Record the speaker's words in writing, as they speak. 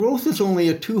Growth is only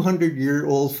a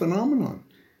 200-year-old phenomenon.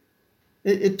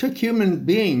 It took human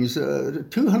beings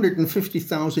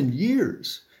 250,000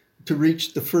 years to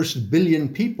reach the first billion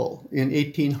people in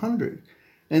 1800.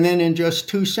 And then in just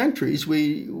 2 centuries,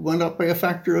 we went up by a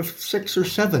factor of 6 or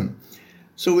 7.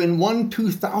 So in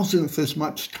 1/2000th as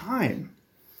much time,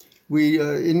 we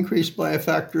increased by a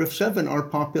factor of 7 our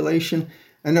population,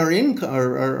 and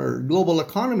our global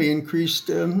economy increased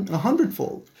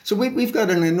 100-fold. So we've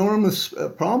got an enormous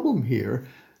problem here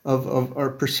of our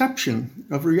perception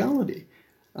of reality.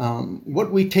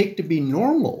 What we take to be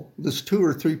normal, this 2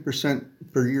 or 3%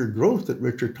 per year growth that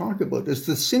Richard talked about, is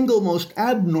the single most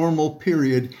abnormal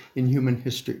period in human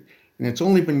history. And it's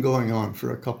only been going on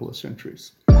for a couple of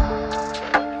centuries.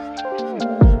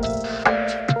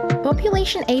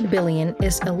 Population 8 Billion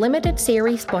is a limited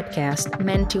series podcast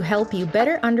meant to help you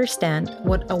better understand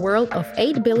what a world of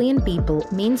 8 billion people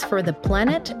means for the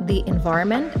planet, the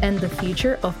environment, and the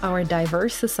future of our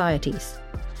diverse societies.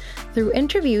 Through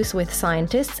interviews with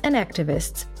scientists and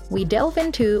activists, we delve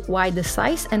into why the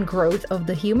size and growth of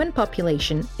the human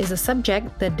population is a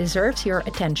subject that deserves your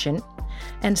attention,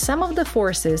 and some of the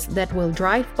forces that will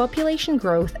drive population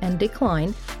growth and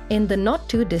decline in the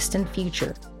not-too-distant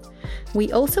future.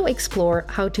 We also explore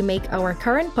how to make our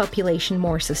current population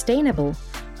more sustainable,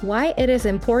 why it is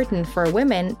important for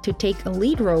women to take a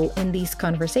lead role in these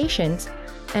conversations,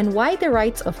 and why the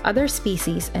rights of other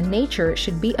species and nature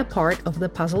should be a part of the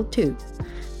puzzle too.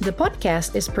 The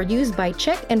podcast is produced by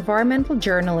Czech environmental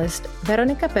journalist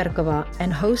Veronika Perková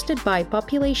and hosted by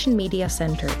Population Media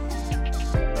Center.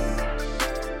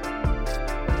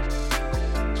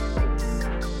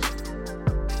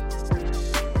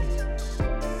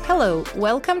 Hello,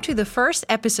 welcome to the first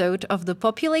episode of the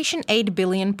Population 8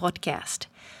 Billion podcast.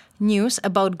 News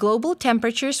about global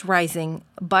temperatures rising,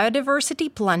 biodiversity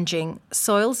plunging,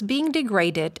 soils being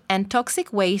degraded, and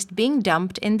toxic waste being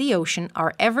dumped in the ocean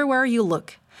are everywhere you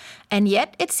look. And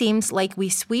yet it seems like we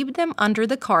sweep them under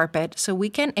the carpet so we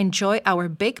can enjoy our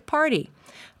big party.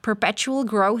 Perpetual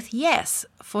growth, yes.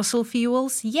 Fossil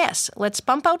fuels, yes. Let's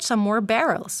pump out some more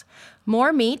barrels.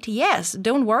 More meat, yes.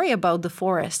 Don't worry about the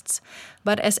forests.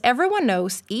 But as everyone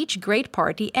knows, each great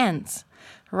party ends.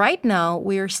 Right now,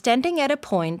 we are standing at a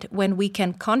point when we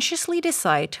can consciously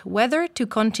decide whether to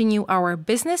continue our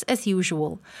business as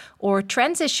usual or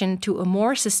transition to a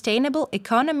more sustainable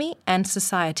economy and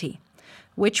society.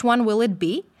 Which one will it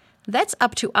be? That's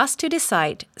up to us to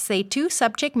decide, say 2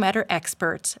 subject matter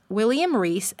experts, William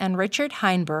Rees and Richard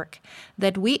Heinberg,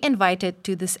 that we invited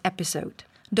to this episode.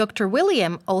 Dr.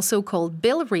 William, also called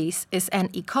Bill Rees, is an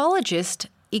ecologist,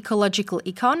 ecological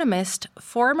economist,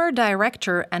 former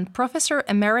director and professor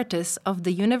emeritus of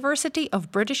the University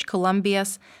of British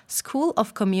Columbia's School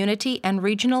of Community and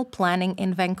Regional Planning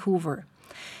in Vancouver.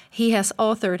 He has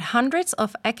authored hundreds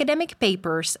of academic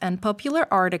papers and popular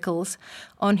articles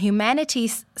on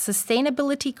humanity's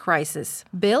sustainability crisis.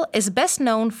 Bill is best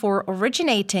known for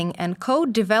originating and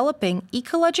co-developing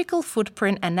ecological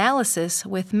footprint analysis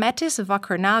with Matthijs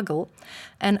Wackernagel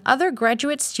and other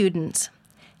graduate students.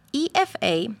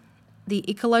 EFA, the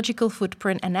ecological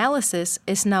footprint analysis,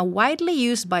 is now widely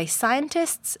used by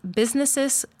scientists,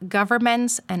 businesses,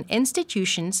 governments, and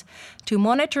institutions to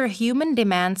monitor human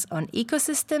demands on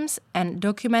ecosystems and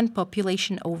document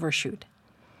population overshoot.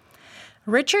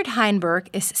 Richard Heinberg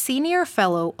is Senior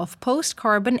Fellow of Post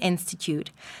Carbon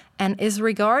Institute and is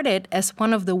regarded as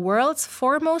one of the world's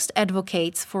foremost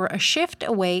advocates for a shift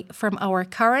away from our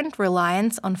current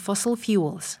reliance on fossil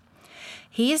fuels.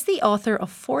 He is the author of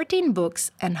 14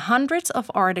 books and hundreds of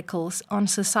articles on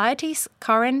society's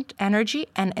current energy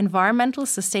and environmental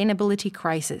sustainability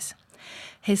crisis.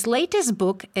 His latest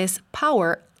book is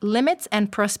Power, Limits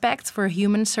and Prospects for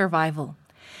Human Survival.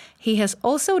 He has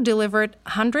also delivered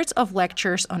hundreds of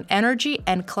lectures on energy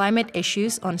and climate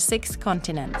issues on 6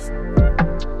 continents.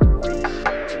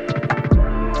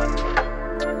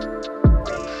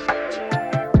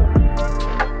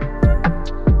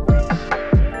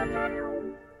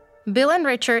 Bill and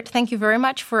Richard, thank you very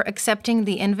much for accepting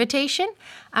the invitation.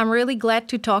 I'm really glad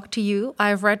to talk to you.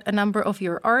 I've read a number of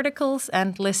your articles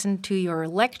and listened to your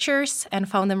lectures and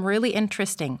found them really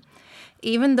interesting.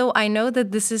 Even though I know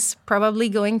that this is probably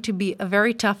going to be a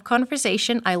very tough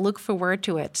conversation, I look forward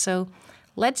to it. So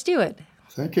let's do it.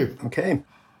 Thank you. Okay.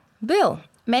 Bill,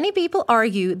 Many people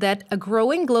argue that a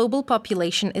growing global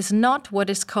population is not what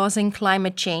is causing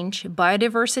climate change,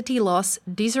 biodiversity loss,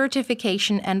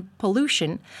 desertification, and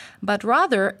pollution, but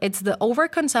rather it's the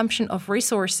overconsumption of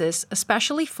resources,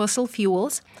 especially fossil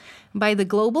fuels, by the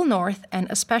global north and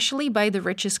especially by the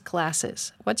richest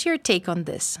classes. What's your take on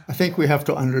this? I think we have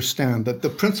to understand that the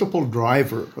principal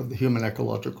driver of the human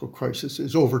ecological crisis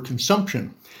is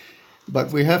overconsumption.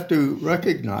 But we have to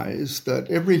recognize that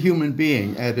every human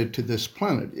being added to this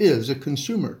planet is a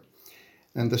consumer.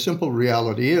 And the simple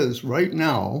reality is, right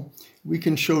now, we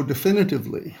can show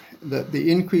definitively that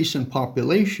the increase in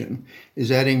population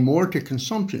is adding more to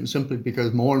consumption simply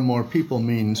because more and more people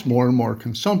means more and more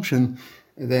consumption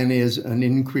than is an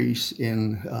increase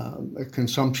in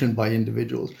consumption by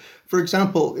individuals. For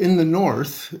example, in the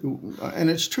north, and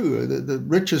it's true, the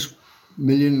richest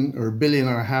million or billion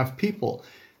and a half people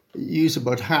use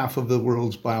about half of the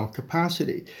world's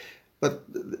biocapacity. But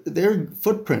their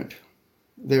footprint,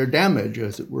 their damage,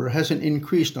 as it were, hasn't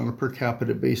increased on a per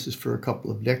capita basis for a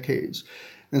couple of decades.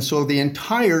 And so the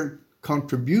entire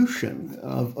contribution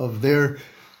of their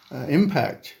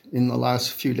impact in the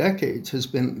last few decades has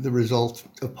been the result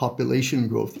of population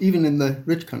growth, even in the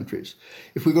rich countries.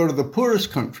 If we go to the poorest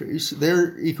countries,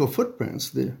 their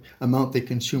eco-footprints, the amount they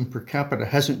consume per capita,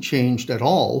 hasn't changed at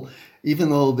all,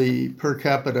 even though the per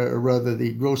capita, or rather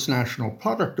the gross national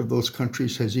product of those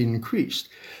countries has increased.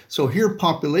 So here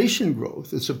population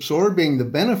growth is absorbing the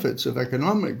benefits of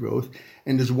economic growth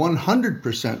and is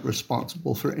 100%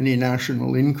 responsible for any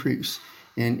national increase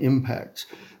in impacts.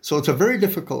 So it's a very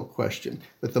difficult question,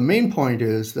 but the main point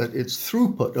is that it's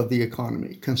throughput of the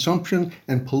economy, consumption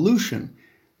and pollution,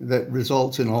 that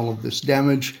results in all of this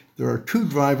damage. There are two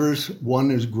drivers.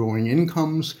 One is growing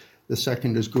incomes. The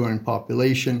second is growing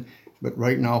population. But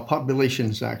right now, population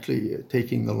is actually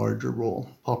taking the larger role.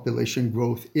 Population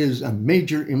growth is a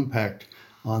major impact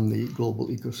on the global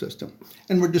ecosystem.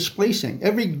 And we're displacing,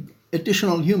 every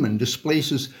additional human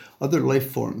displaces other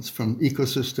life forms from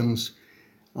ecosystems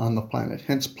on the planet,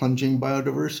 hence plunging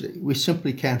biodiversity. We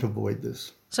simply can't avoid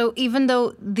this. So even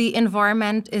though the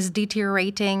environment is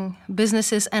deteriorating,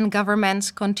 businesses and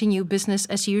governments continue business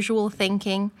as usual,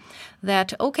 thinking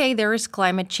that, okay, there is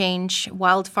climate change,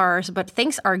 wildfires, but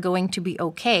things are going to be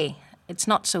okay. It's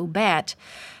not so bad.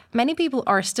 Many people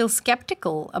are still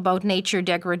skeptical about nature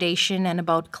degradation and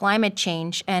about climate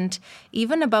change, and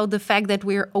even about the fact that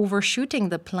we're overshooting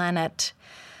the planet.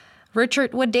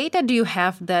 Richard, what data do you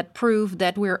have that prove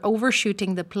that we're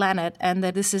overshooting the planet and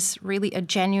that this is really a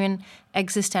genuine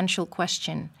existential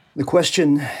question? The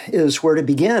question is where to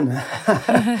begin.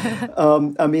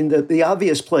 The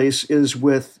obvious place is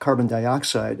with carbon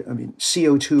dioxide.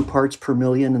 CO2 parts per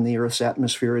million in the Earth's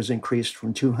atmosphere has increased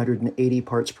from 280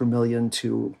 parts per million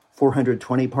to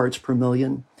 420 parts per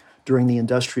million during the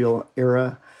industrial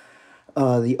era.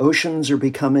 The oceans are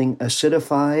becoming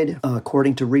acidified.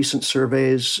 According to recent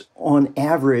surveys, on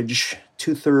average,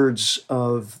 2/3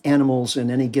 of animals in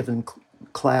any given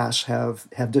class have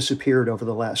disappeared over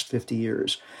the last 50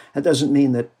 years. That doesn't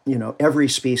mean that every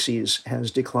species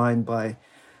has declined by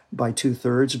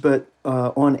 2/3, but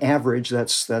on average,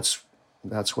 that's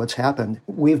what's happened.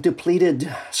 We've depleted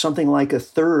something like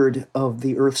 1/3 of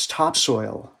the Earth's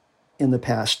topsoil in the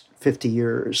past 50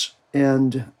 years,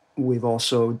 and we've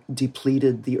also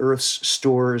depleted the Earth's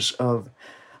stores of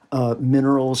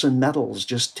minerals and metals,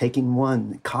 just taking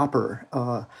one, copper.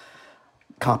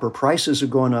 Copper prices have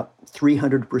gone up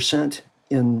 300%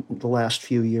 in the last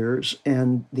few years,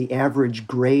 and the average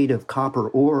grade of copper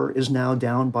ore is now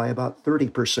down by about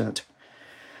 30%.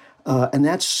 And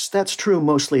that's true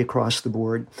mostly across the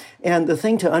board. And the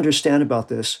thing to understand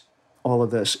about all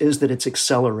of this, is that it's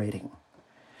accelerating.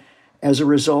 As a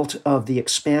result of the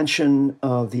expansion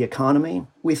of the economy,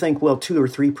 we think, 2 or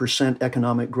 3%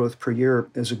 economic growth per year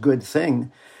is a good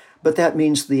thing, but that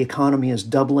means the economy is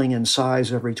doubling in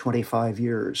size every 25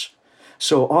 years.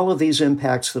 So all of these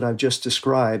impacts that I've just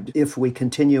described, if we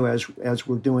continue as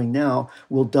we're doing now,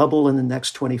 will double in the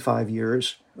next 25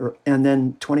 years, and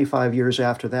then 25 years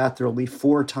after that, there'll be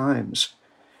 4 times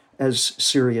as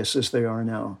serious as they are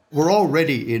now. We're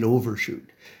already in overshoot.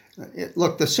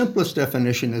 Look, the simplest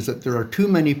definition is that there are too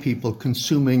many people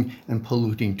consuming and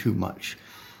polluting too much.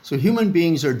 So human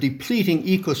beings are depleting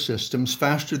ecosystems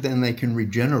faster than they can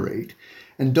regenerate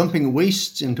and dumping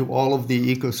wastes into all of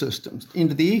the ecosystems,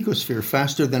 into the ecosphere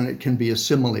faster than it can be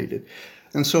assimilated.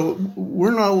 And so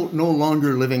we're now no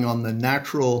longer living on the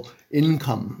natural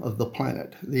income of the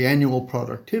planet, the annual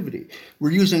productivity.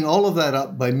 We're using all of that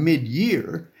up by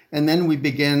mid-year, And then we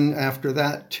begin after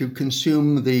that to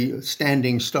consume the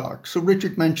standing stock. So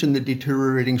Richard mentioned the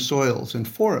deteriorating soils and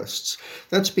forests.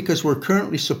 That's because we're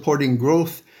currently supporting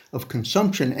growth of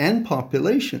consumption and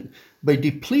population by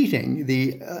depleting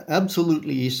the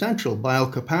absolutely essential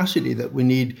biocapacity that we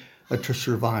need to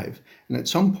survive. And at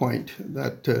some point,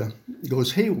 that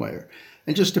goes haywire.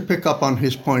 And just to pick up on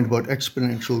his point about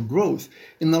exponential growth,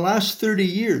 in the last 30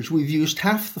 years, we've used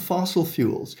half the fossil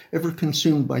fuels ever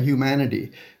consumed by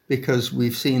humanity because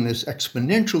we've seen this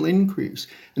exponential increase.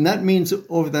 And that means that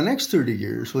over the next 30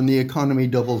 years, when the economy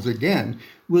doubles again,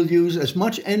 we'll use as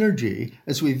much energy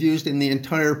as we've used in the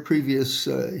entire previous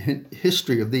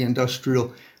history of the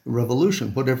Industrial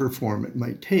Revolution, whatever form it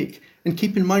might take. And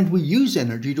keep in mind, we use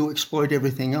energy to exploit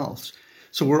everything else.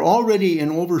 So we're already in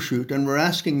overshoot, and we're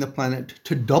asking the planet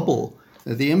to double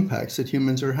the impacts that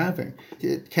humans are having.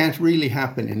 It can't really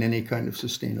happen in any kind of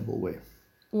sustainable way.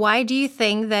 Why do you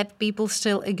think that people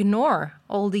still ignore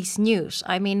all these news?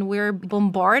 I mean, we're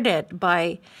bombarded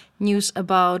by news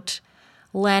about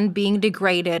land being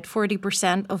degraded,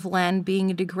 40% of land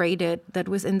being degraded. That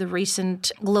was in the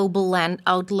recent Global Land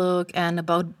Outlook, and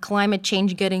about climate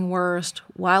change getting worse,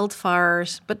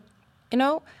 wildfires. But,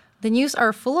 the news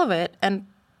are full of it, and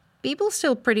people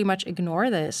still pretty much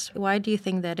ignore this. Why do you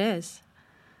think that is?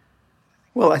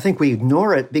 Well, I think we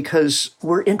ignore it because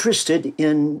we're interested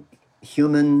in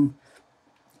human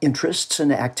interests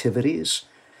and activities.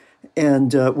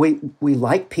 And we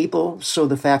like people, so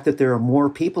the fact that there are more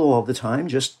people all the time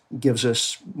just gives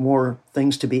us more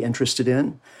things to be interested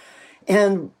in.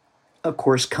 And, of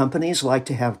course, companies like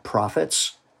to have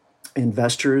profits.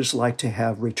 Investors like to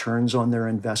have returns on their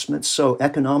investments. So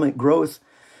economic growth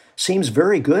seems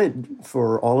very good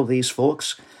for all of these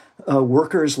folks.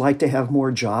 Workers like to have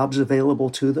more jobs available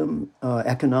to them.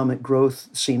 Economic growth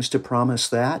seems to promise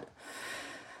that.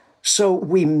 So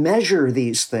we measure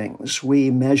these things. We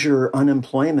measure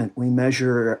unemployment. We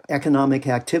measure economic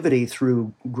activity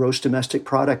through gross domestic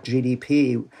product,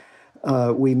 GDP.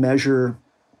 We measure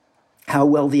how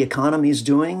well the economy is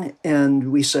doing,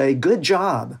 and we say, good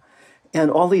job. And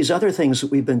all these other things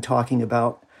that we've been talking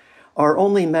about are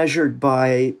only measured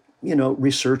by,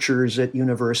 researchers at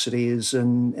universities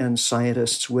and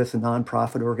scientists with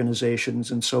nonprofit organizations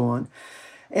and so on.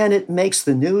 And it makes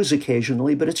the news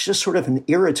occasionally, but it's just sort of an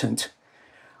irritant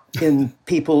in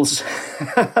people's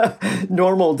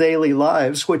normal daily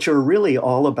lives, which are really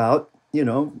all about,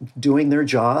 doing their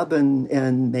job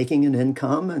and making an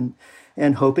income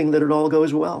and hoping that it all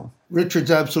goes well.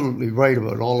 Richard's absolutely right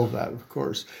about all of that, of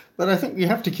course. But I think you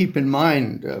have to keep in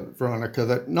mind, Veronica,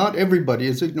 that not everybody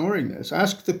is ignoring this.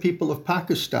 Ask the people of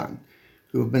Pakistan,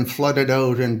 who have been flooded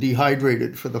out and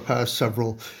dehydrated for the past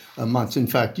several months, in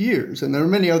fact, years. And there are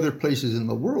many other places in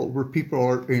the world where people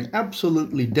are in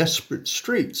absolutely desperate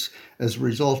straits as a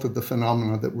result of the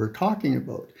phenomena that we're talking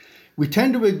about. We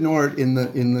tend to ignore it in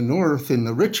the north, in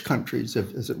the rich countries,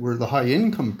 as it were, the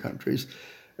high-income countries.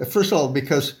 First of all,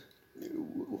 because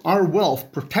our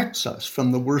wealth protects us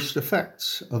from the worst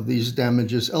effects of these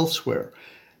damages elsewhere.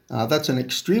 That's an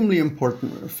extremely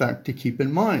important fact to keep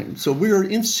in mind. So we are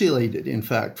insulated, in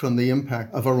fact, from the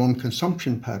impact of our own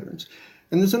consumption patterns.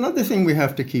 And there's another thing we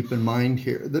have to keep in mind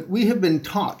here, that we have been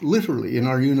taught, literally, in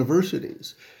our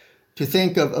universities, to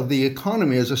think of the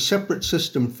economy as a separate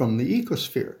system from the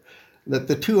ecosphere, that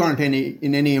the two aren't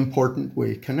in any important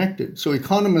way connected. So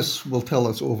economists will tell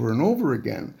us over and over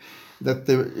again that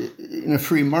in a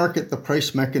free market, the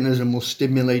price mechanism will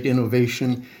stimulate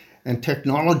innovation, and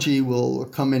technology will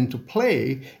come into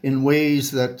play in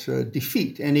ways that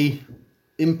defeat any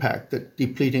impact that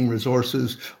depleting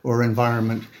resources or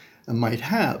environment might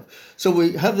have. So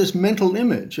we have this mental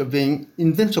image of being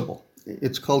invincible.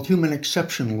 It's called human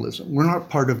exceptionalism. We're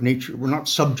not part of nature. We're not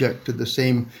subject to the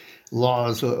same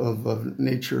laws of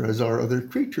nature as are other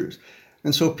creatures.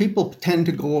 And so people tend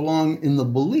to go along in the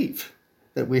belief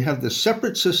that we have this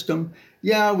separate system.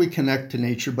 Yeah, we connect to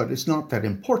nature, but it's not that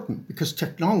important because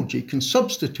technology can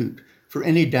substitute for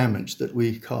any damage that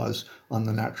we cause on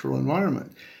the natural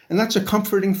environment. And that's a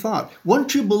comforting thought.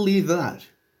 Once you believe that,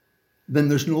 then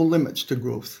there's no limits to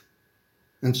growth.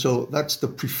 And so that's the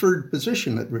preferred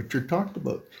position that Richard talked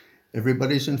about.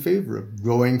 Everybody's in favor of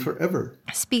growing forever.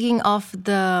 Speaking of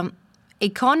the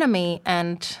economy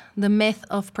and the myth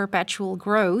of perpetual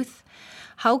growth,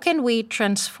 how can we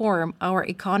transform our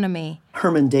economy?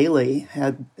 Herman Daly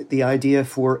had the idea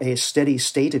for a steady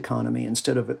state economy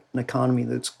instead of an economy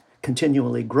that's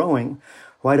continually growing.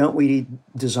 Why don't we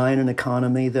design an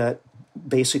economy that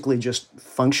basically just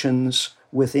functions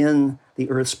within the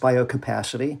Earth's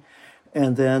biocapacity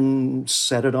and then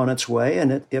set it on its way,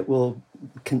 and it will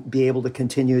be able to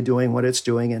continue doing what it's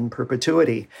doing in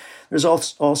perpetuity. There's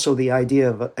also the idea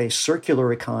of a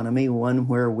circular economy, one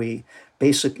where we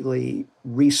basically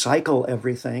recycle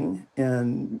everything,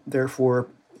 and therefore,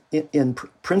 in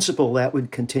principle, that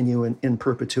would continue in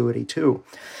perpetuity too.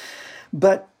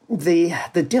 But the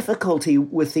difficulty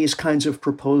with these kinds of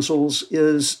proposals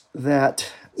is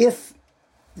that if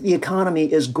the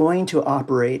economy is going to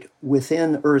operate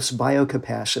within Earth's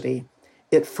biocapacity,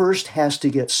 it first has to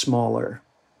get smaller.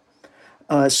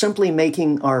 Simply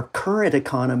making our current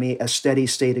economy a steady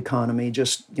state economy,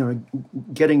 just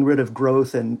getting rid of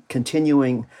growth and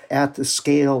continuing at the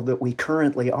scale that we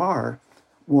currently are,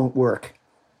 won't work.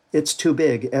 It's too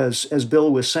big, as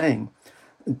Bill was saying.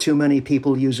 Too many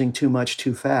people using too much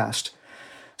too fast.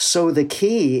 So the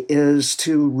key is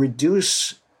to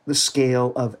reduce the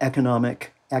scale of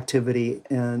economic activity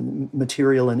and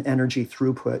material and energy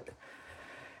throughput.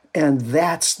 And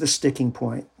that's the sticking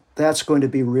point. That's going to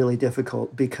be really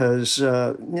difficult because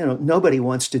nobody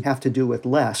wants to have to do with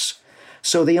less.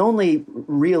 So the only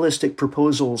realistic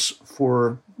proposals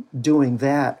for doing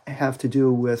that have to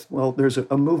do with, there's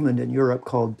a movement in Europe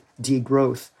called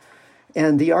degrowth.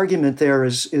 And the argument there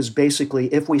is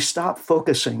basically if we stop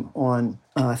focusing on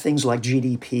things like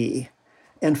GDP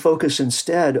and focus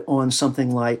instead on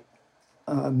something like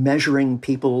measuring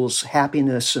people's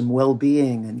happiness and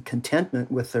well-being and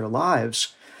contentment with their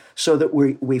lives, so that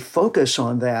we focus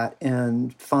on that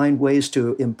and find ways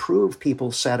to improve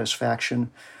people's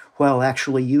satisfaction while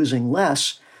actually using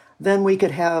less, then we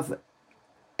could have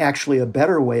actually a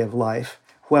better way of life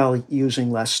while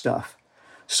using less stuff.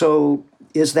 So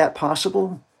is that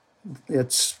possible?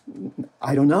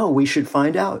 I don't know. We should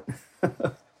find out.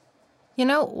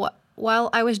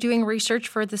 While I was doing research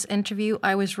for this interview,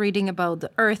 I was reading about the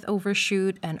Earth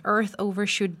Overshoot and Earth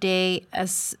Overshoot Day.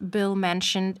 As Bill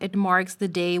mentioned, it marks the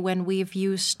day when we've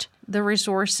used the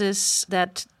resources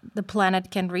that the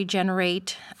planet can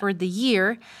regenerate for the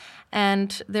year.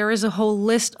 And there is a whole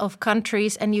list of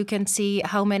countries, and you can see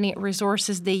how many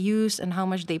resources they use and how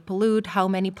much they pollute, how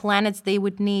many planets they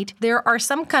would need. There are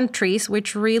some countries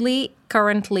which really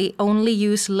currently only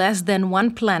use less than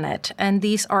one planet. And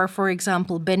these are, for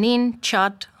example, Benin,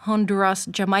 Chad, Honduras,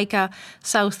 Jamaica,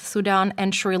 South Sudan,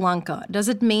 and Sri Lanka. Does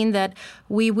it mean that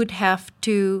we would have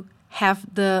to have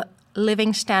the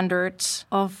living standards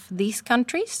of these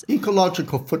countries?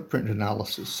 Ecological footprint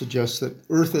analysis suggests that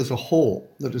Earth as a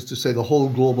whole, that is to say the whole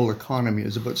global economy,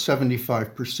 is about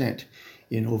 75%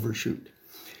 in overshoot.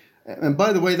 And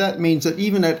by the way, that means that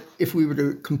even if we were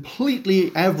to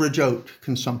completely average out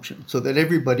consumption so that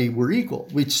everybody were equal,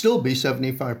 we'd still be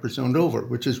 75% over,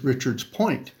 which is Richard's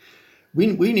point. We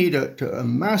need a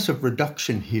massive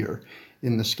reduction here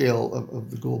in the scale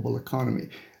of the global economy.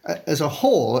 As a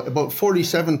whole, about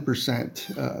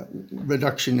 47%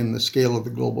 reduction in the scale of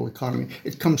the global economy.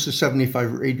 It comes to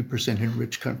 75 or 80% in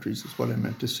rich countries, is what I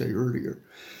meant to say earlier.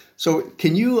 So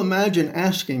can you imagine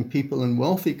asking people in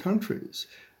wealthy countries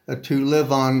to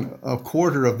live on a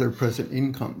quarter of their present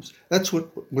incomes? That's what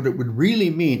it would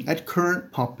really mean at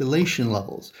current population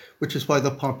levels, which is why the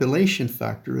population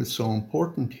factor is so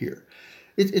important here.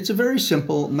 It's a very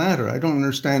simple matter. I don't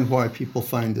understand why people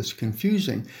find this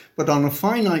confusing. But on a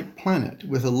finite planet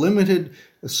with a limited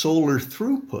solar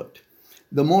throughput,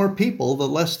 the more people, the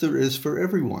less there is for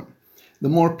everyone. The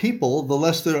more people, the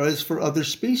less there is for other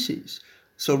species.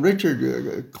 So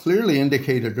Richard clearly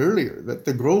indicated earlier that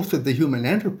the growth of the human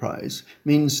enterprise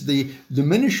means the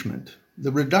diminishment,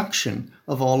 the reduction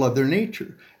of all other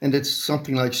nature. And it's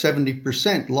something like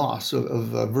 70% loss of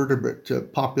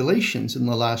vertebrate populations in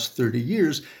the last 30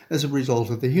 years as a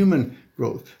result of the human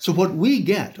growth. So what we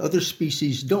get, other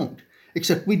species don't,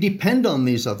 except we depend on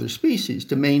these other species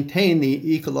to maintain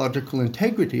the ecological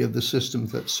integrity of the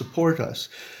systems that support us.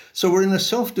 So we're in a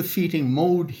self-defeating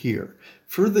mode here.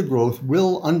 Further growth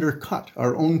will undercut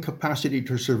our own capacity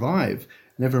to survive,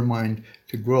 never mind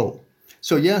to grow.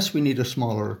 So yes, we need a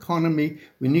smaller economy.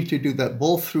 We need to do that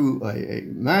both through a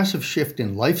massive shift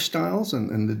in lifestyles,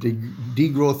 and the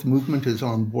degrowth movement is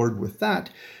on board with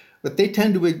that, but they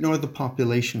tend to ignore the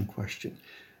population question.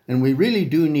 And we really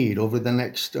do need, over the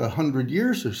next 100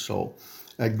 years or so,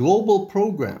 a global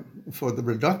program for the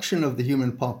reduction of the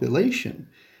human population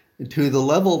to the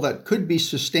level that could be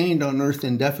sustained on Earth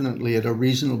indefinitely at a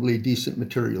reasonably decent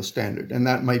material standard. And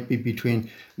that might be between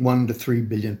 1 to 3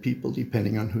 billion people,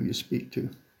 depending on who you speak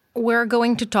to. We're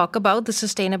going to talk about the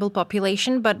sustainable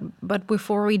population, but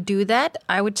before we do that,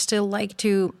 I would still like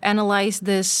to analyze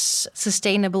this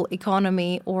sustainable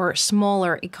economy or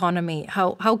smaller economy.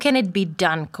 How can it be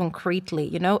done concretely?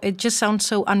 It just sounds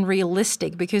so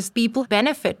unrealistic because people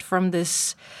benefit from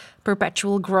this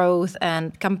perpetual growth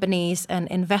and companies and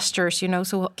investors,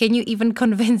 So can you even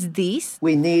convince these?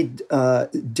 We need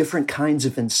different kinds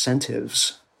of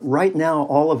incentives. Right now,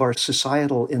 all of our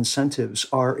societal incentives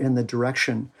are in the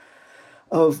direction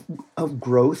of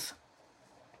growth,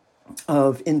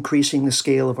 of increasing the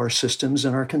scale of our systems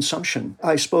and our consumption.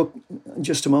 I spoke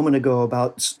just a moment ago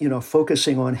about,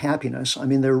 focusing on happiness. I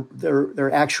mean,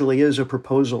 there actually is a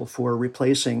proposal for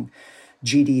replacing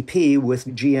GDP with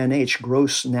GNH,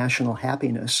 gross national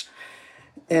happiness.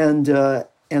 And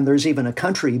there's even a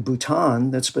country,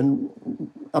 Bhutan, that's been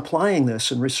applying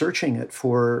this and researching it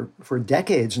for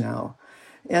decades now,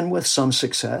 and with some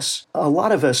success. A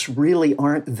lot of us really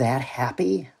aren't that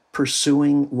happy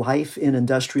pursuing life in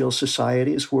industrial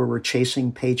societies where we're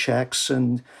chasing paychecks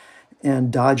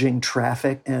and dodging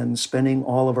traffic and spending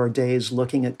all of our days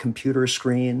looking at computer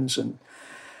screens and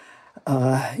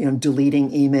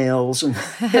deleting emails. And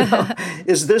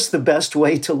is this the best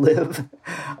way to live?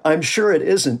 I'm sure it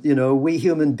isn't. We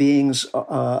human beings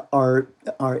are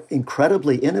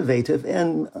incredibly innovative,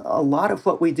 and a lot of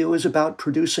what we do is about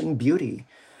producing beauty.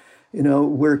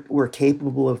 We're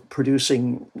capable of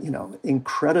producing,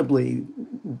 incredibly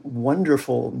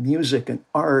wonderful music and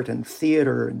art and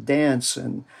theater and dance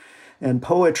and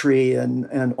poetry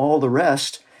and all the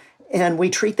rest. And we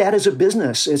treat that as a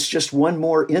business. It's just one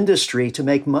more industry to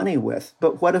make money with.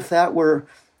 But what if that were,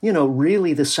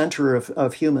 really the center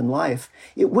of human life?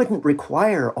 It wouldn't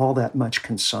require all that much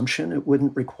consumption. It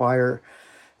wouldn't require,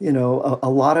 a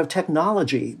lot of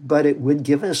technology, but it would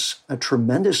give us a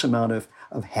tremendous amount of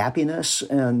happiness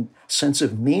and sense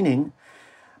of meaning.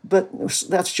 But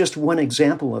that's just one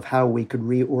example of how we could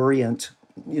reorient,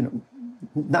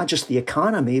 not just the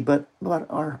economy, but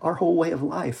our whole way of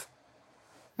life.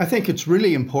 I think it's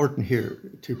really important here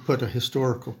to put a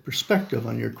historical perspective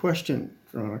on your question,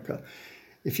 Veronica.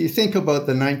 If you think about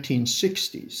the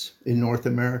 1960s in North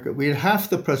America, we had half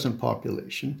the present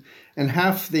population and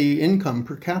half the income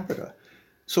per capita.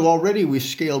 So already we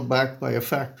scaled back by a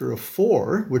factor of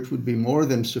 4, which would be more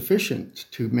than sufficient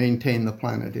to maintain the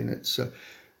planet in its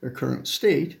current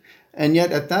state. And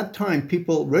yet at that time,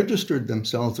 people registered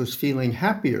themselves as feeling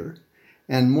happier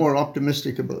and more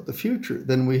optimistic about the future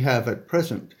than we have at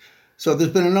present. So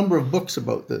there's been a number of books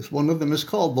about this. One of them is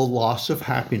called The Loss of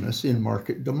Happiness in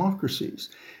Market Democracies.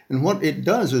 And what it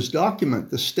does is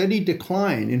document the steady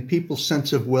decline in people's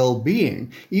sense of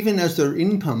well-being, even as their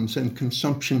incomes and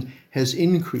consumption has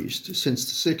increased since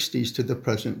the 60s to the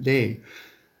present day.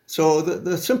 So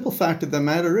the simple fact of the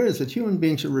matter is that human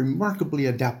beings are remarkably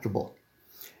adaptable.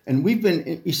 And we've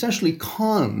been essentially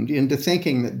conned into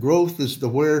thinking that growth is the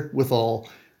wherewithal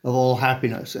of all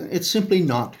happiness. And it's simply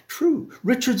not true.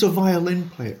 Richard's a violin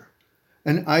player.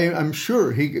 And I'm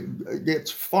sure he gets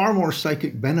far more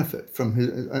psychic benefit from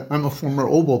his. I'm a former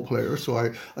oboe player, so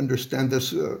I understand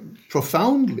this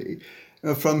profoundly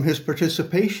from his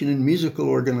participation in musical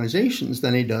organizations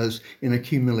than he does in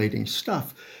accumulating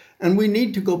stuff. And we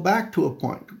need to go back to a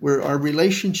point where our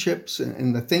relationships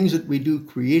and the things that we do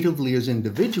creatively as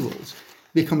individuals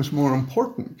becomes more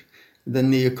important than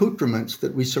the accoutrements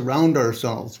that we surround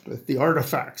ourselves with, the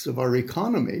artifacts of our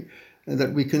economy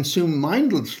that we consume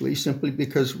mindlessly simply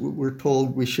because we're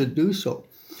told we should do so.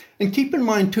 And keep in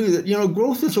mind, too, that,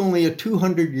 growth is only a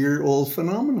 200-year-old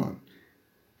phenomenon.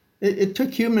 It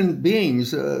took human beings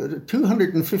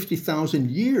 250,000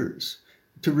 years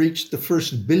to reach the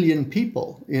first billion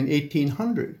people in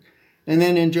 1800. And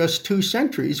then in just 2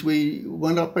 centuries, we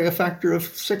went up by a factor of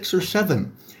 6 or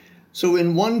 7. So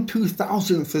in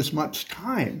 1/2000th as much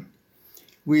time,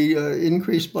 we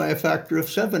increased by a factor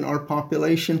of 7 our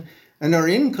population, and our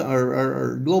income,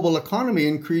 our global economy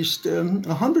increased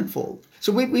 100-fold.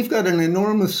 So we've got an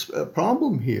enormous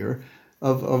problem here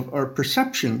of our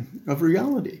perception of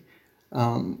reality.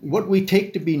 What we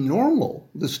take to be normal,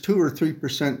 this 2 or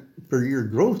 3% per year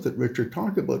growth that Richard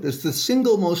talked about, is the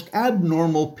single most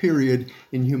abnormal period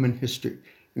in human history.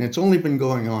 And it's only been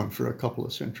going on for a couple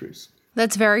of centuries.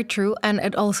 That's very true. And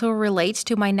it also relates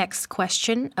to my next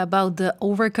question about the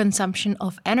overconsumption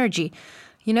of energy.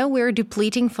 We're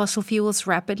depleting fossil fuels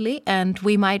rapidly, and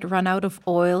we might run out of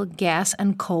oil, gas,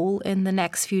 and coal in the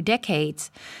next few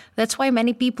decades. That's why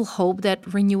many people hope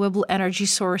that renewable energy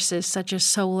sources such as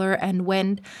solar and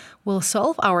wind will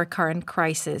solve our current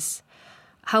crisis.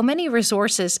 How many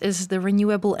resources is the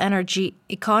renewable energy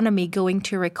economy going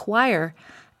to require?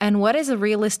 And what is a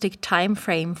realistic time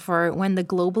frame for when the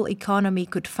global economy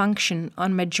could function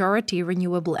on majority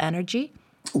renewable energy?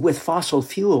 With fossil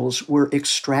fuels, we're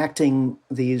extracting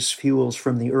these fuels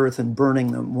from the earth and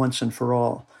burning them once and for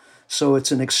all. So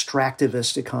it's an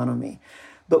extractivist economy.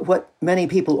 But what many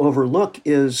people overlook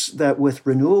is that with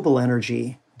renewable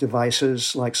energy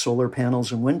devices like solar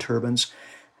panels and wind turbines,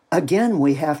 again,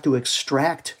 we have to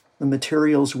extract the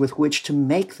materials with which to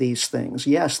make these things.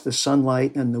 Yes, the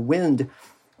sunlight and the wind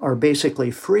are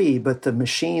basically free, but the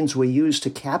machines we use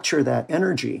to capture that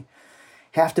energy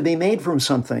have to be made from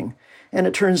something. And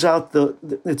it turns out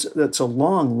it's a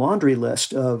long laundry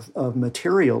list of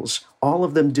materials, all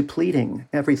of them depleting,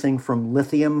 everything from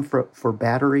lithium for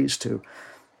batteries to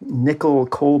nickel,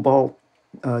 cobalt,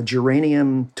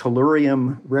 germanium,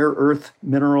 tellurium, rare earth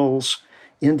minerals,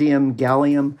 indium,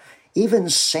 gallium, even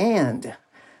sand.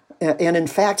 And in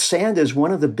fact, sand is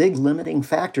one of the big limiting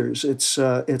factors.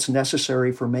 It's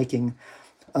necessary for making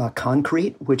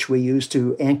concrete, which we use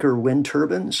to anchor wind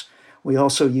turbines. We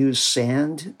also use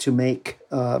sand to make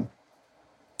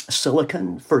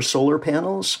silicon for solar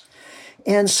panels.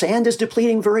 And sand is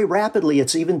depleting very rapidly.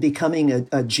 It's even becoming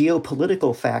a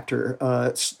geopolitical factor.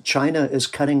 China is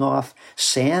cutting off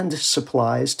sand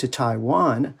supplies to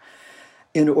Taiwan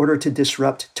in order to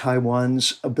disrupt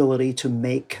Taiwan's ability to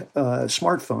make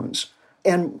smartphones.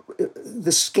 And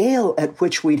the scale at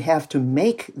which we'd have to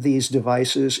make these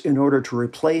devices in order to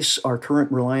replace our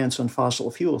current reliance on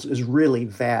fossil fuels is really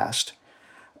vast.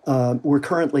 We're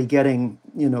currently getting,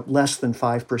 less than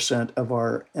 5% of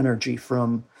our energy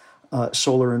from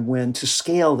solar and wind. To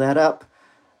scale that up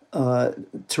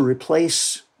to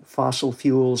replace fossil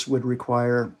fuels would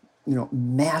require,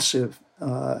 massive,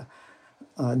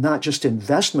 not just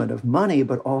investment of money,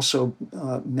 but also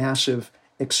massive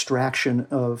extraction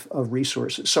of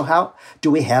resources. So how do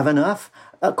we have enough?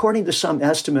 According to some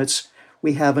estimates,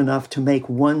 we have enough to make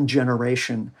one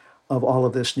generation of all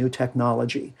of this new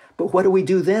technology. But what do we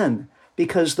do then?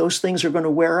 Because those things are going to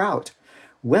wear out.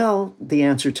 Well, the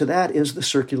answer to that is the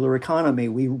circular economy.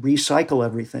 We recycle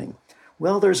everything.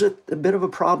 Well, there's a bit of a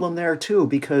problem there too,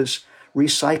 because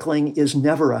recycling is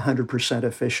never 100%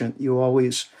 efficient.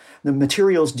 The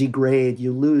materials degrade,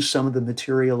 you lose some of the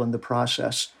material in the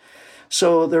process.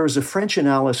 So there was a French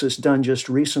analysis done just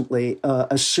recently,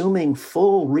 assuming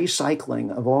full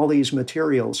recycling of all these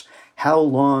materials. How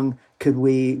long could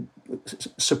we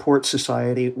support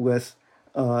society with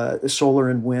solar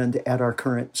and wind at our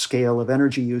current scale of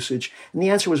energy usage? And the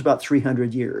answer was about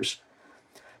 300 years.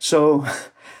 So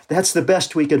that's the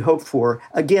best we could hope for,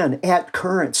 again, at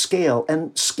current scale.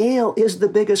 And scale is the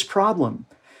biggest problem.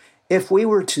 If we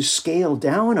were to scale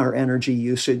down our energy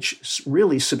usage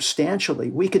really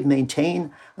substantially, we could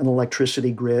maintain an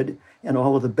electricity grid and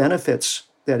all of the benefits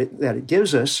that it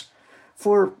gives us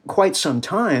for quite some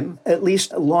time, at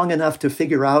least long enough to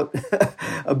figure out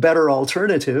a better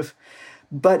alternative.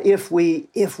 But if we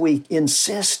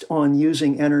insist on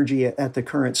using energy at the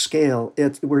current scale,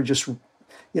 we're just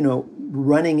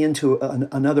running into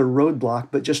another roadblock,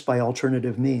 but just by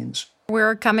alternative means.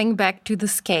 We're coming back to the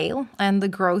scale and the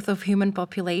growth of human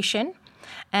population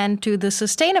and to the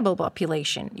sustainable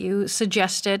population. You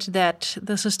suggested that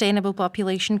the sustainable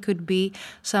population could be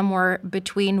somewhere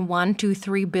between 1 to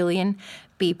 3 billion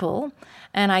people.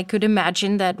 And I could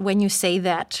imagine that when you say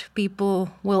that, people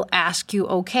will ask you,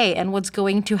 okay, and what's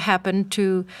going to happen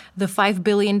to the 5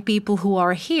 billion people who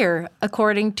are here?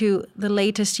 According to the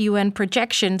latest UN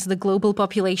projections, the global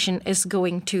population is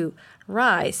going to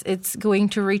rise. It's going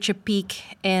to reach a peak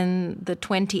in the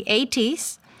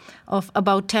 2080s of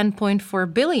about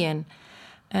 10.4 billion,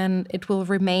 and it will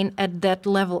remain at that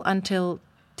level until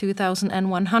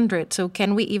 2100. So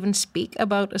can we even speak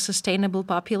about a sustainable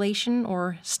population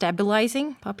or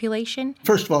stabilizing population?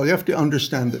 First of all, you have to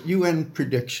understand that UN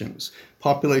predictions,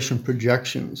 population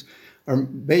projections, are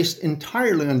based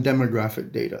entirely on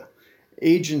demographic data,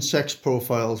 age and sex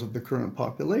profiles of the current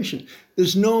population.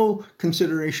 There's no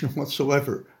consideration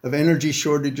whatsoever of energy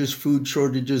shortages, food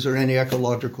shortages, or any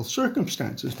ecological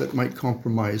circumstances that might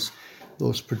compromise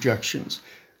those projections.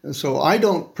 And so I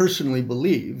don't personally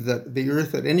believe that the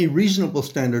Earth at any reasonable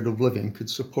standard of living could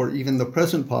support even the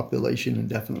present population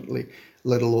indefinitely,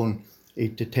 let alone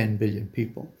 8 to 10 billion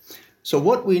people. So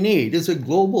what we need is a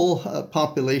global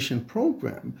population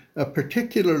program,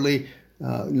 particularly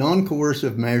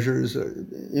non-coercive measures,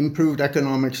 improved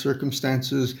economic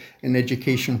circumstances and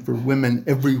education for women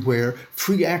everywhere,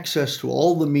 free access to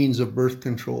all the means of birth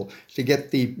control to get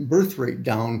the birth rate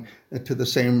down to the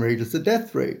same rate as the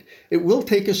death rate. It will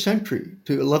take a century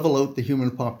to level out the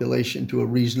human population to a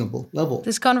reasonable level.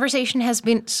 This conversation has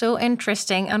been so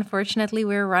interesting. Unfortunately,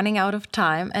 we're running out of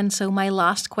time. And so my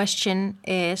last question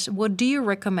is, what do you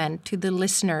recommend to the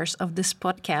listeners of this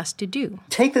podcast to do?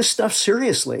 Take this stuff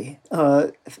seriously.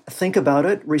 Think about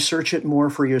it, research it more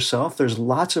for yourself. There's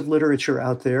lots of literature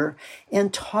out there,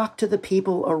 and talk to the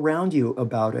people around you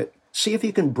about it. See if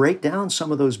you can break down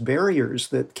some of those barriers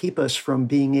that keep us from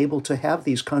being able to have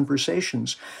these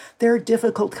conversations. They're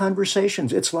difficult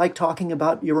conversations. It's like talking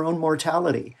about your own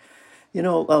mortality.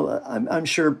 I'm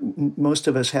sure most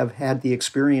of us have had the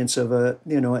experience of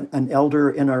an elder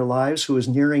in our lives who is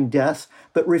nearing death,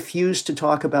 but refused to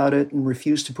talk about it and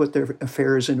refused to put their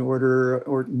affairs in order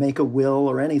or make a will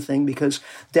or anything because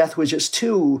death was just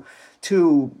too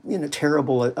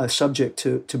terrible a subject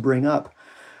to bring up.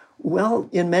 Well,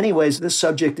 in many ways, this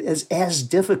subject is as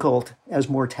difficult as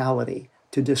mortality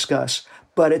to discuss,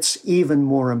 but it's even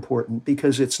more important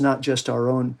because it's not just our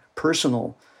own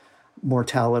personal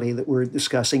mortality that we're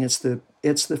discussing. It's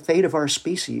the fate of our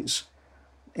species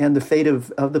and the fate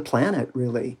of the planet,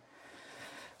 really.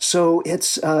 So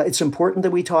it's important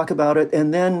that we talk about it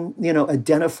and then,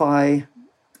 identify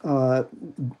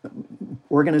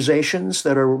organizations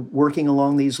that are working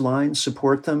along these lines,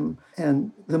 support them.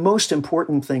 And the most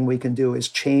important thing we can do is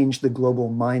change the global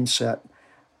mindset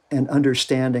and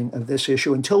understanding of this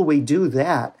issue. Until we do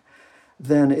that,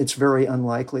 then it's very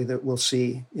unlikely that we'll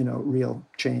see, real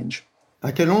change.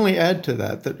 I can only add to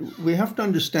that we have to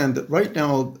understand that right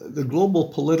now, the global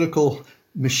political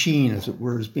machine, as it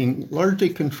were, is being largely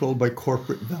controlled by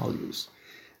corporate values,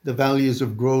 the values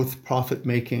of growth,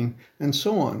 profit-making, and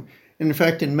so on. And in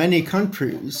fact, in many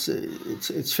countries,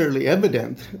 it's fairly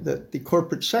evident that the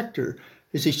corporate sector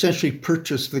has essentially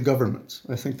purchased the governments.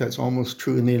 I think that's almost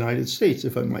true in the United States,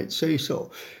 if I might say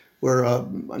so, where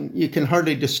you can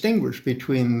hardly distinguish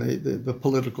between the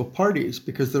political parties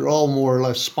because they're all more or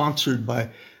less sponsored by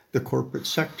the corporate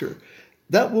sector.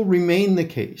 That will remain the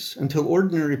case until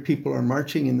ordinary people are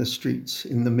marching in the streets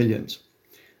in the millions.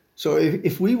 So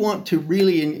if we want to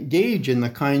really engage in the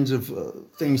kinds of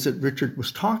things that Richard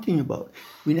was talking about,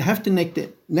 we have to make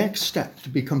the next step to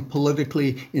become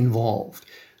politically involved.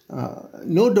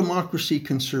 No democracy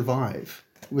can survive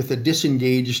with a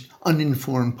disengaged,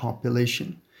 uninformed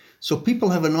population. So people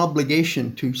have an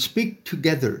obligation to speak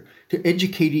together, to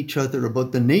educate each other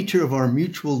about the nature of our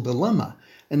mutual dilemma,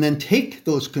 and then take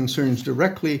those concerns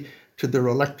directly to their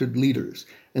elected leaders.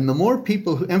 And the more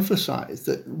people who emphasize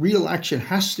that real action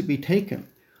has to be taken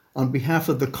on behalf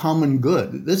of the common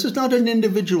good, this is not an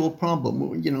individual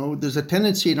problem. There's a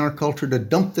tendency in our culture to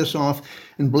dump this off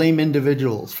and blame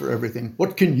individuals for everything.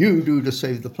 What can you do to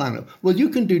save the planet? Well, you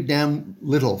can do damn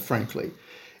little, frankly.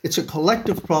 It's a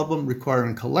collective problem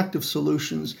requiring collective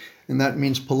solutions, and that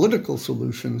means political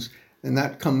solutions, and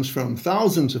that comes from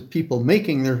thousands of people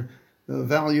making their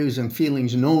values and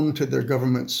feelings known to their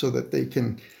governments so that they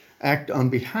can act on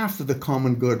behalf of the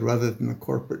common good rather than the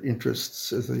corporate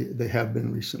interests as they have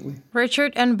been recently.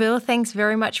 Richard and Bill, thanks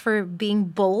very much for being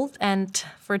bold and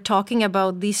for talking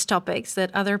about these topics that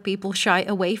other people shy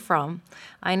away from.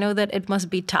 I know that it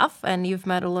must be tough and you've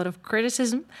met a lot of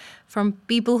criticism from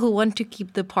people who want to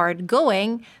keep the part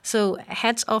going. So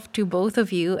hats off to both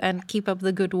of you and keep up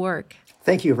the good work.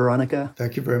 Thank you, Veronica.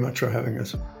 Thank you very much for having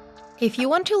us. If you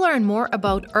want to learn more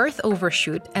about Earth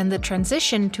Overshoot and the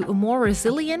transition to a more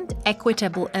resilient,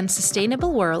 equitable, and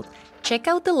sustainable world, check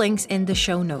out the links in the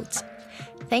show notes.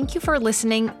 Thank you for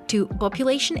listening to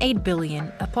Population 8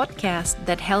 Billion, a podcast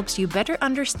that helps you better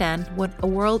understand what a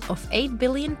world of 8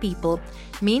 billion people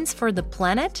means for the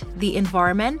planet, the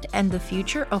environment, and the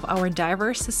future of our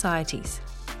diverse societies.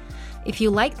 If you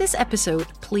like this episode,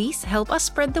 please help us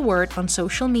spread the word on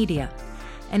social media.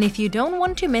 And if you don't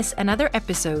want to miss another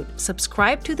episode,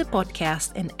 subscribe to the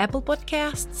podcast in Apple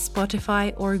Podcasts,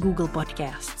 Spotify, or Google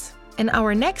Podcasts. In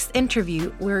our next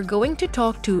interview, we're going to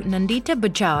talk to Nandita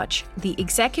Bajaj, the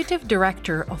Executive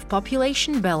Director of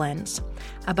Population Balance,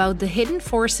 about the hidden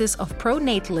forces of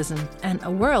pronatalism and a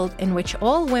world in which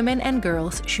all women and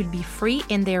girls should be free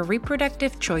in their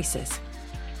reproductive choices.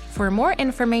 For more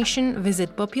information,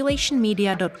 visit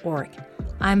populationmedia.org.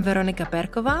 I'm Veronika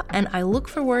Perkova, and I look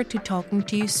forward to talking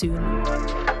to you soon.